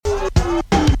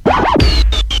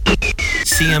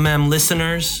CMM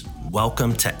listeners,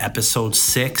 welcome to episode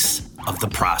 6 of The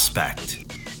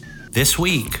Prospect. This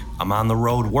week, I'm on the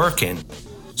road working,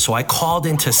 so I called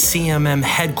into CMM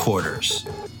headquarters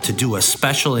to do a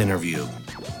special interview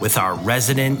with our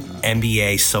resident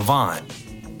NBA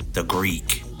savant, the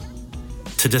Greek,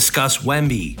 to discuss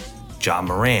Wemby, Ja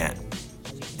Morant,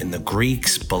 and the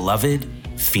Greeks' beloved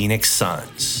Phoenix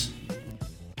Suns.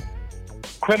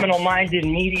 Criminal-minded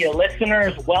media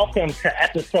listeners, welcome to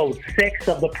episode 6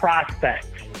 of The Prospect.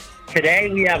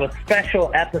 Today we have a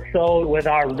special episode with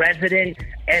our resident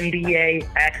NBA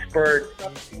expert,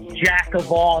 jack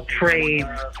of all trades,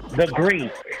 the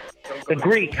Greek. The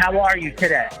Greek, how are you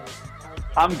today?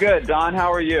 I'm good, Don.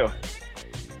 How are you?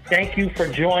 Thank you for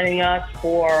joining us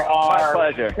for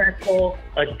our special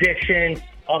edition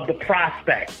of The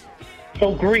Prospect.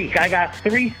 So, Greek, I got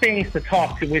 3 things to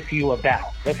talk with you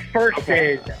about. The first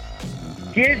is,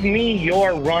 give me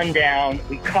your rundown.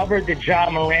 We covered the Ja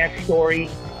Morant story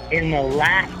in the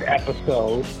last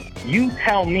episode. You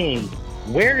tell me,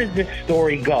 where does this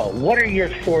story go? What are your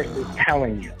sources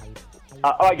telling you?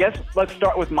 I guess let's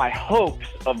start with my hopes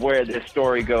of where this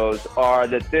story goes are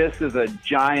that this is a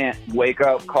giant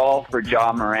wake-up call for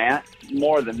Ja Morant.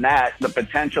 More than that, the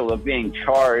potential of being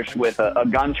charged with a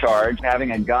gun charge,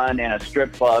 having a gun in a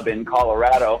strip club in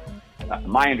Colorado.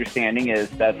 My understanding is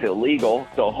that's illegal,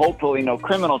 so hopefully no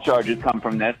criminal charges come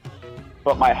from this.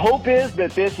 But my hope is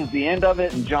that this is the end of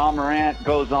it and Ja Morant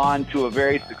goes on to a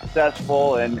very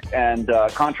successful and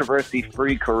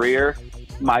controversy-free career.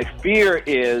 My fear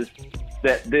is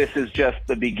that this is just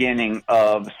the beginning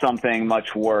of something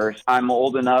much worse. I'm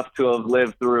old enough to have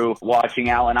lived through watching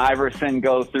Allen Iverson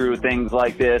go through things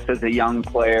like this as a young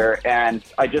player, and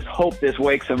I just hope this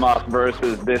wakes him up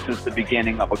versus this is the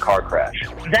beginning of a car crash.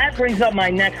 That brings up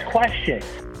my next question.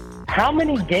 How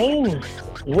many games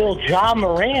will Ja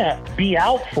Morant be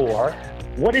out for?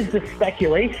 What is the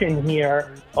speculation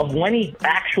here of when he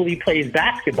actually plays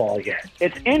basketball again?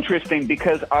 It's interesting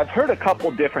because I've heard a couple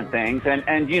different things,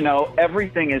 and you know,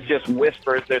 everything is just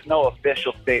whispers. There's no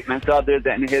official statements other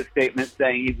than his statement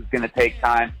saying he was going to take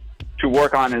time to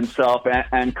work on himself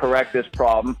and correct this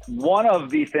problem. One of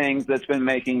the things that's been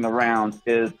making the rounds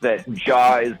is that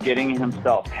Ja is getting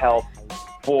himself help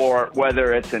for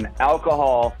whether it's an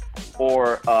alcohol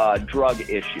or a drug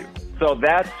issue. So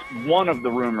that's one of the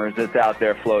rumors that's out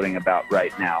there floating about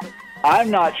right now.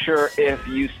 I'm not sure if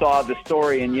you saw the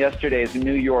story in yesterday's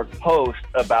New York Post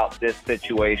about this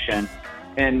situation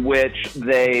in which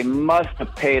they must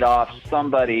have paid off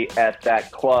somebody at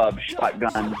that club,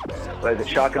 Shotgun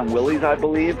Willie's, I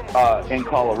believe, in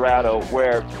Colorado,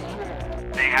 where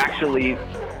they actually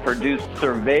produced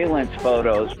surveillance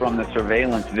photos from the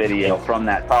surveillance video from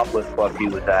that topless club he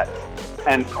was at.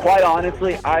 And quite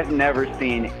honestly, I've never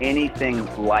seen anything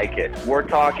like it. We're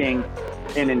talking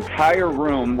an entire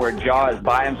room where Ja is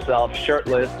by himself,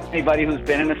 shirtless. Anybody who's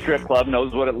been in a strip club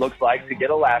knows what it looks like to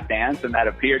get a lap dance, and that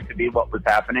appeared to be what was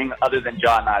happening, other than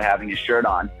Ja not having his shirt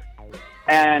on.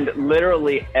 And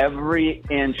literally every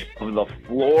inch of the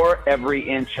floor, every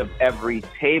inch of every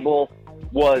table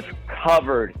was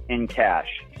covered in cash.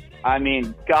 I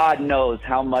mean, God knows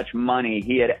how much money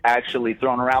he had actually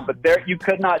thrown around. But there, you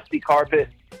could not see carpet.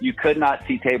 You could not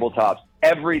see tabletops.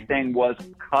 Everything was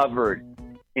covered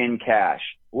in cash,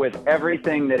 with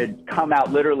everything that had come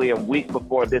out literally a week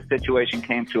before this situation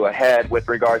came to a head with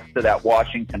regards to that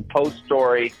Washington Post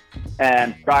story.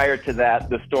 And prior to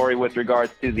that, the story with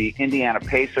regards to the Indiana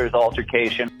Pacers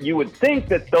altercation. You would think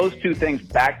that those two things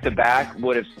back to back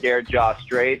would have scared Ja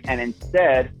straight. And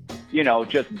instead, you know,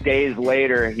 just days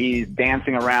later, he's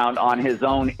dancing around on his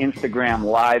own Instagram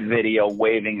live video,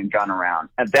 waving a gun around.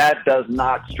 And that does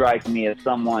not strike me as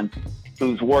someone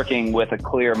who's working with a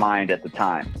clear mind at the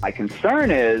time. My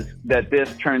concern is that this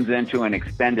turns into an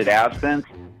extended absence,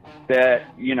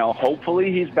 that, you know,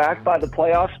 hopefully he's back by the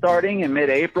playoffs starting in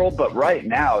mid-April, but right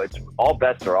now it's all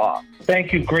bets are off.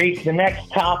 Thank you, Greek. The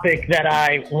next topic that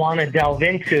I want to delve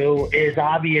into is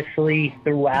obviously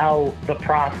throughout the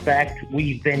prospect,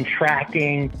 we've been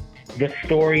tracking the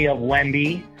story of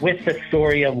Wemby. With the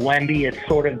story of Wemby, it's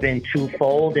sort of been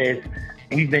twofold.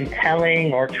 We've been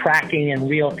telling or tracking in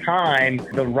real time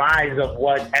the rise of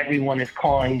what everyone is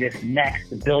calling this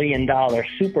next billion-dollar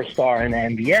superstar in the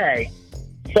NBA.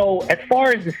 So as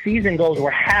far as the season goes,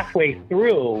 we're halfway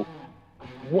through.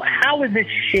 How is it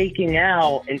shaking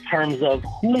out in terms of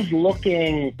who's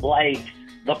looking like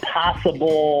the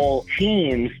possible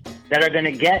teams that are going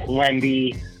to get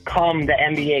Wemby come the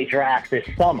NBA draft this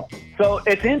summer? So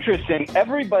it's interesting.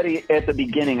 Everybody at the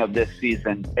beginning of this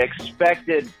season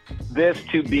expected this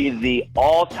to be the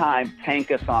all-time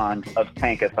tankathon of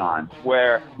tankathons,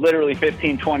 where literally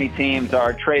 15, 20 teams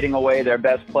are trading away their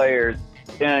best players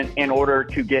in order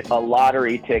to get a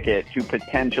lottery ticket to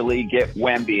potentially get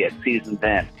Wemby at season's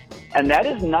end. And that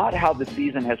is not how the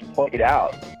season has played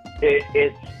out.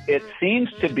 It seems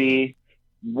to be,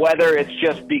 whether it's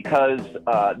just because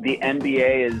the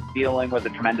NBA is dealing with a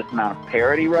tremendous amount of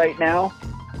parity right now,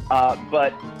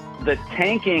 but the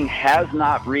tanking has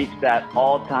not reached that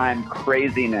all-time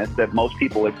craziness that most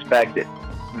people expected.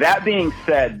 That being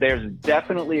said, there's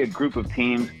definitely a group of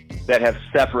teams that have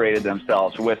separated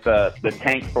themselves with the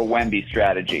tank for Wemby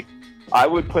strategy. I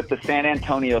would put the San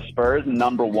Antonio Spurs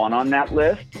number one on that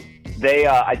list. They,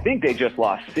 I think they just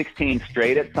lost 16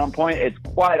 straight at some point. It's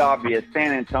quite obvious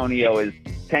San Antonio is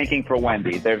tanking for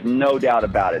Wemby. There's no doubt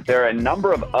about it. There are a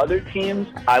number of other teams.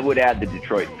 I would add the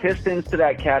Detroit Pistons to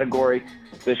that category,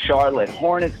 the Charlotte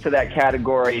Hornets to that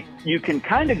category. You can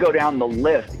kind of go down the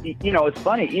list. You know, it's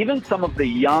funny, even some of the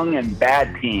young and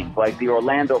bad teams, like the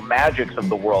Orlando Magics of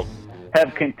the world,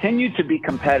 have continued to be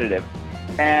competitive.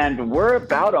 And we're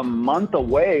about a month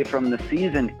away from the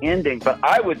season ending. But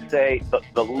I would say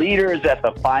the leaders at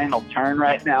the final turn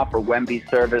right now for Wemby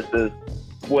services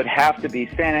would have to be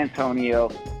San Antonio,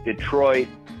 Detroit,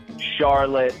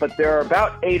 Charlotte. But there are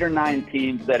about 8 or 9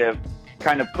 teams that have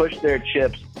kind of pushed their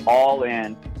chips all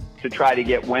in to try to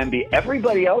get Wemby.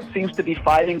 Everybody else seems to be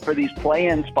fighting for these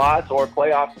play-in spots or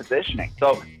playoff positioning.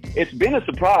 So it's been a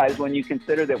surprise when you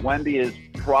consider that Wemby is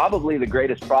probably the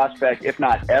greatest prospect, if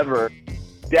not ever,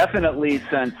 definitely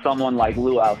since someone like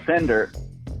Lou Alcindor,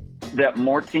 that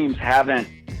more teams haven't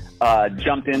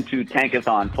jumped into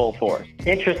tankathon full force.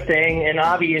 Interesting, and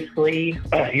obviously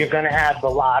you're going to have the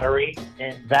lottery,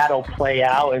 and that'll play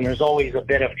out, and there's always a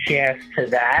bit of chance to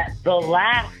that. The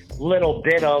last little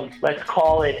bit of, let's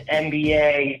call it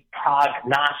NBA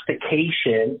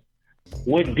prognostication,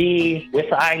 would be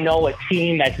with, I know, a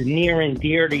team that's near and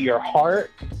dear to your heart,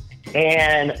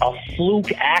 and a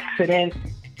fluke accident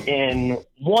in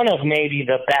one of maybe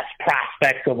the best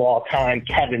prospects of all time,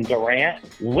 Kevin Durant.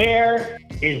 Where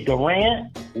is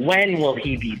Durant? When will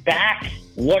he be back?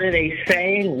 What are they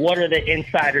saying? What are the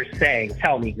insiders saying?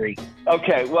 Tell me, Greek.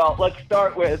 Okay, well, let's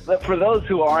start with, for those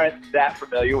who aren't that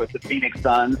familiar with the Phoenix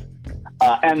Suns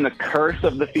and the curse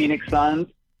of the Phoenix Suns,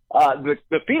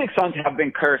 the Phoenix Suns have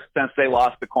been cursed since they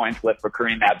lost the coin flip for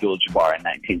Kareem Abdul-Jabbar in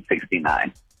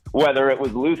 1969. Whether it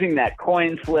was losing that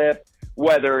coin flip,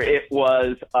 whether it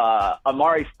was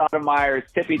Amari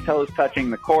Stoudemire's tippy toes touching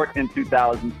the court in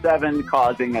 2007,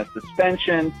 causing a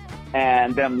suspension,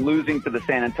 and them losing to the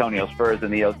San Antonio Spurs in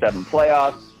the 2007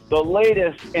 playoffs. The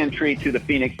latest entry to the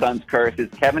Phoenix Suns curse is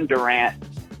Kevin Durant.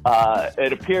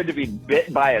 It appeared to be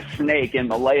bit by a snake in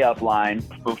the layup line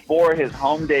before his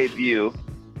home debut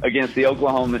against the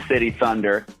Oklahoma City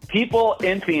Thunder. People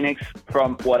in Phoenix,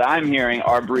 from what I'm hearing,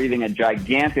 are breathing a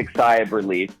gigantic sigh of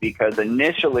relief because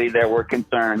initially there were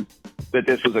concerns that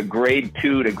this was a grade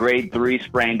 2 to grade 3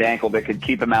 sprained ankle that could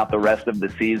keep him out the rest of the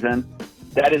season.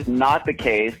 That is not the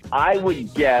case. I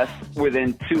would guess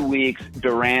within 2 weeks,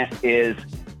 Durant is,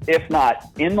 if not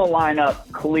in the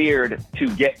lineup, cleared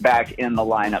to get back in the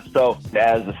lineup. So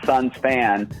as a Suns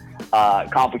fan,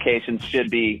 complications should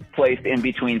be placed in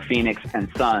between Phoenix and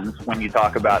Suns when you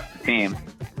talk about the team.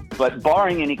 But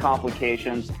barring any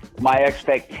complications, my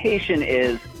expectation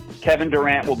is Kevin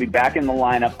Durant will be back in the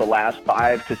lineup the last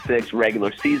 5 to 6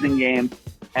 regular season games,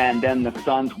 and then the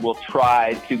Suns will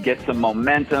try to get some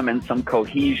momentum and some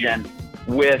cohesion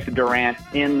with Durant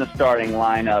in the starting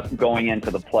lineup going into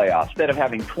the playoffs. Instead of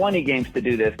having 20 games to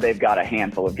do this, they've got a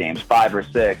handful of games, 5 or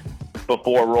 6,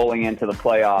 before rolling into the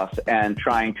playoffs and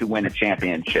trying to win a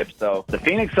championship. So the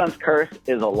Phoenix Suns curse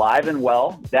is alive and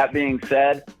well. That being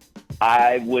said,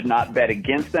 I would not bet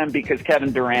against them because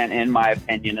Kevin Durant, in my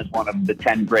opinion, is one of the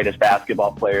 10 greatest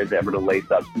basketball players ever to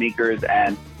lace up sneakers.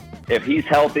 And if he's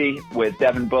healthy with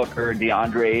Devin Booker,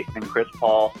 DeAndre Ayton, and Chris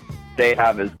Paul, they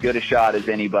have as good a shot as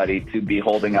anybody to be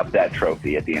holding up that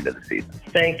trophy at the end of the season.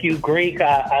 Thank you, Greek.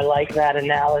 I like that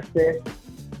analysis.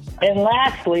 And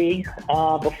lastly,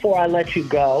 before I let you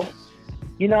go,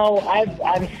 you know,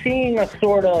 I'm seeing a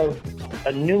sort of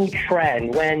a new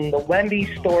trend. When the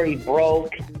Wemby story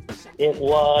broke, it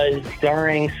was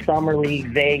during Summer League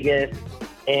Vegas,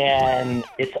 and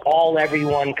it's all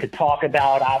everyone could talk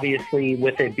about. Obviously,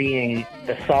 with it being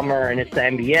the summer and it's the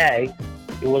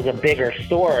NBA, it was a bigger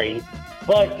story.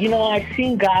 But, you know, I've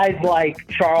seen guys like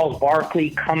Charles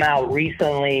Barkley come out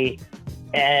recently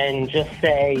and just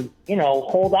say, you know,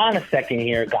 hold on a second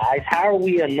here, guys. How are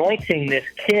we anointing this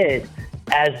kid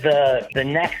as the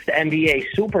next NBA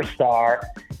superstar?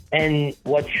 And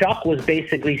what Chuck was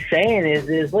basically saying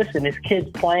is listen, this kid's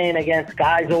playing against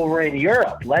guys over in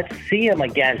Europe. Let's see him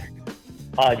against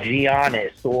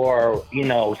Giannis or,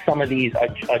 some of these,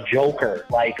 a Joker.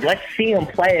 Like, let's see him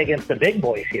play against the big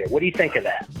boys here. What do you think of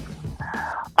that?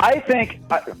 I think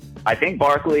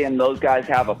Barkley and those guys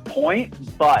have a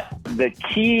point, but the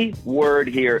key word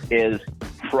here is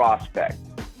prospect.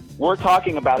 We're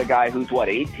talking about a guy who's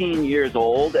 18 years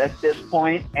old at this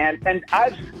point, and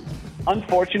I've,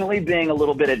 unfortunately, being a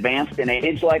little bit advanced in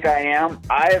age like I am,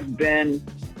 I've been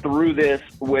through this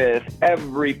with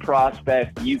every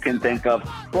prospect you can think of,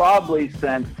 probably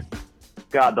since,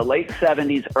 the late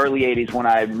 70s, early 80s, when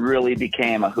I really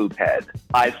became a hoop head.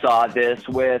 I saw this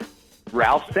with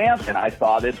Ralph Sampson. I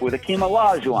saw this with Akeem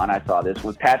Olajuwon. I saw this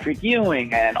with Patrick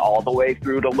Ewing, and all the way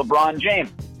through to LeBron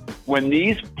James. When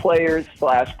these players /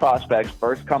 prospects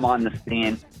first come on the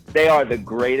scene, they are the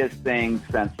greatest thing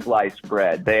since sliced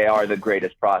bread. They are the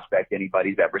greatest prospect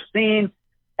anybody's ever seen.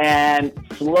 And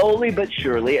slowly but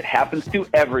surely, it happens to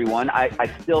everyone. I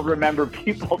still remember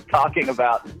people talking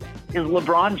about, is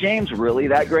LeBron James really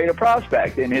that great a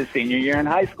prospect in his senior year in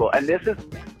high school? And this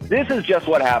is just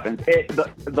what happens.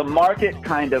 The market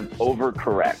kind of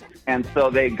overcorrects. And so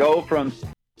they go from,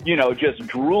 just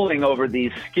drooling over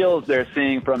these skills they're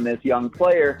seeing from this young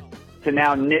player to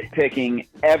now nitpicking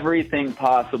everything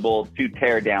possible to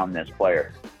tear down this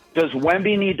player. Does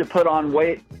Wemby need to put on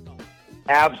weight?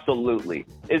 Absolutely.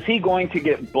 Is he going to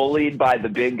get bullied by the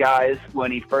big guys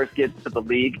when he first gets to the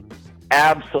league?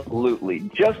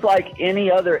 Absolutely. Just like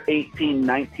any other 18,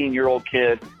 19-year-old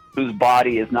kid whose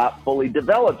body is not fully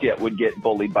developed yet would get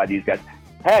bullied by these guys.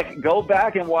 Heck, go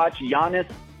back and watch Giannis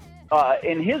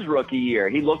in his rookie year.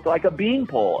 He looked like a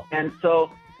beanpole. And so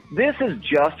this is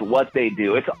just what they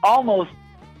do. It's almost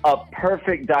a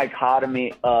perfect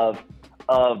dichotomy of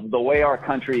the way our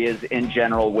country is in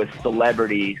general with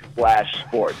celebrity /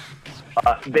 sports.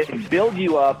 They build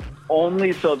you up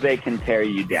only so they can tear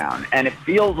you down. And it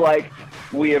feels like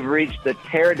we have reached the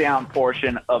tear down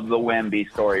portion of the Wemby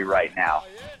story right now.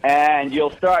 And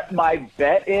you'll start, my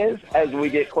bet is, as we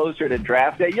get closer to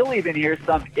draft day, you'll even hear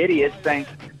some idiot saying,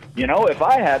 if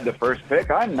I had the first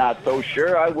pick, I'm not so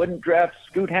sure I wouldn't draft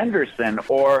Scoot Henderson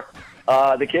or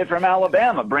the kid from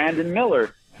Alabama, Brandon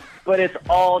Miller. But it's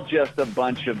all just a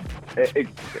bunch of,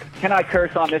 can I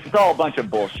curse on this? It's all a bunch of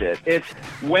bullshit.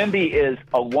 Wemby is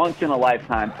a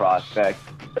once-in-a-lifetime prospect.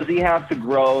 Does he have to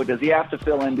grow? Does he have to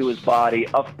fill into his body?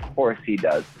 Of course he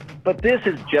does. But this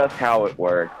is just how it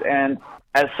works. And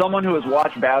as someone who has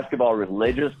watched basketball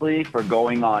religiously for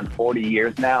going on 40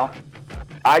 years now,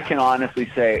 I can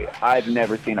honestly say I've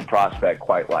never seen a prospect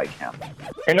quite like him.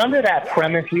 And under that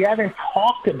premise, we haven't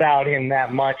talked about him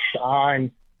that much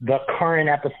on the current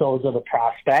episodes of The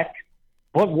Prospect.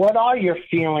 But what are your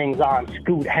feelings on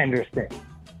Scoot Henderson?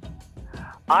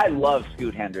 I love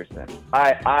Scoot Henderson.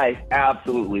 I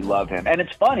absolutely love him. And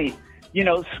it's funny,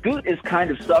 Scoot is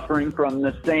kind of suffering from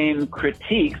the same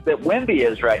critiques that Wemby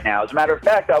is right now. As a matter of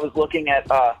fact, I was looking at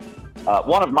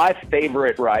one of my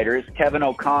favorite writers,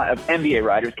 NBA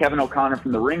writers, Kevin O'Connor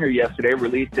from The Ringer yesterday,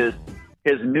 released his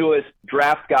newest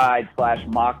draft guide /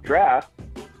 mock draft.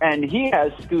 And he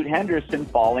has Scoot Henderson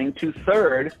falling to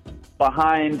third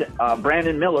behind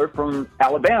Brandon Miller from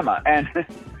Alabama. And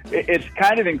it's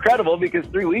kind of incredible because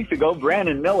 3 weeks ago,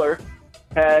 Brandon Miller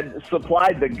had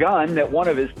supplied the gun that one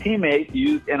of his teammates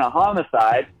used in a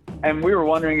homicide. And we were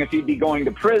wondering if he'd be going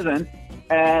to prison.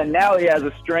 And now he has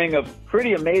a string of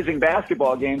pretty amazing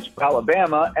basketball games for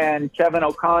Alabama. And Kevin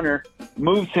O'Connor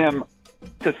moves him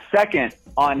to second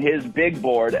on his big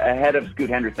board ahead of Scoot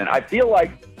Henderson. I feel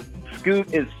like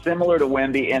Scoot is similar to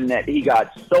Wemby in that he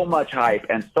got so much hype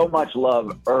and so much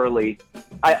love early.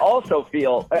 I also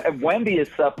feel Wemby is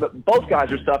suffering. Both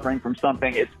guys are suffering from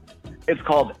something. It's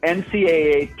called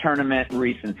NCAA tournament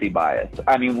recency bias.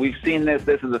 I mean, we've seen this.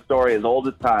 This is a story as old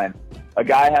as time. A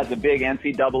guy has a big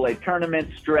NCAA tournament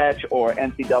stretch or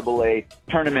NCAA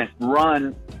tournament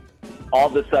run. All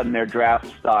of a sudden, their draft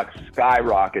stock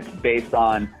skyrockets based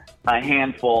on a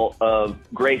handful of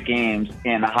great games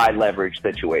in high leverage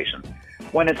situations.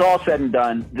 When it's all said and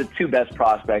done, the two best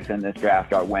prospects in this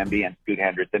draft are Wemby and Scoot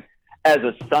Henderson. As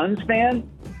a Suns fan,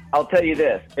 I'll tell you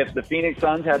this. If the Phoenix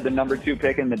Suns had the number 2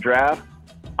 pick in the draft,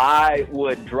 I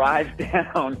would drive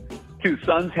down to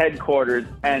Suns headquarters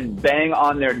and bang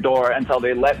on their door until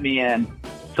they let me in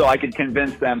so I could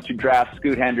convince them to draft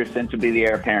Scoot Henderson to be the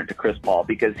heir apparent to Chris Paul,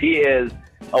 because he is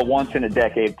a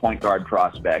once-in-a-decade point guard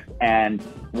prospect. And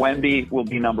Wemby will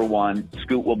be number 1,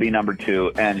 Scoot will be number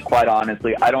 2, and quite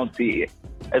honestly, I don't see,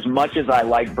 as much as I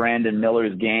like Brandon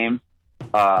Miller's game,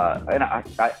 and I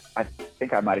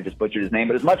think I might have just butchered his name,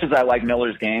 but as much as I like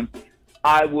Miller's game,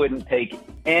 I wouldn't take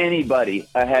anybody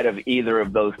ahead of either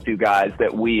of those two guys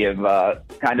that we have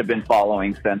kind of been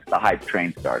following since the hype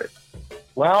train started.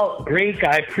 Well, Greek,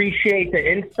 I appreciate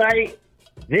the insight.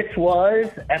 This was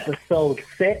episode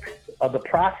 6 of The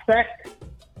Prospect,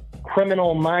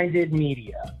 Criminal Minded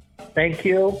Media. Thank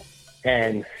you,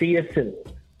 and see you soon.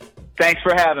 Thanks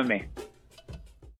for having me.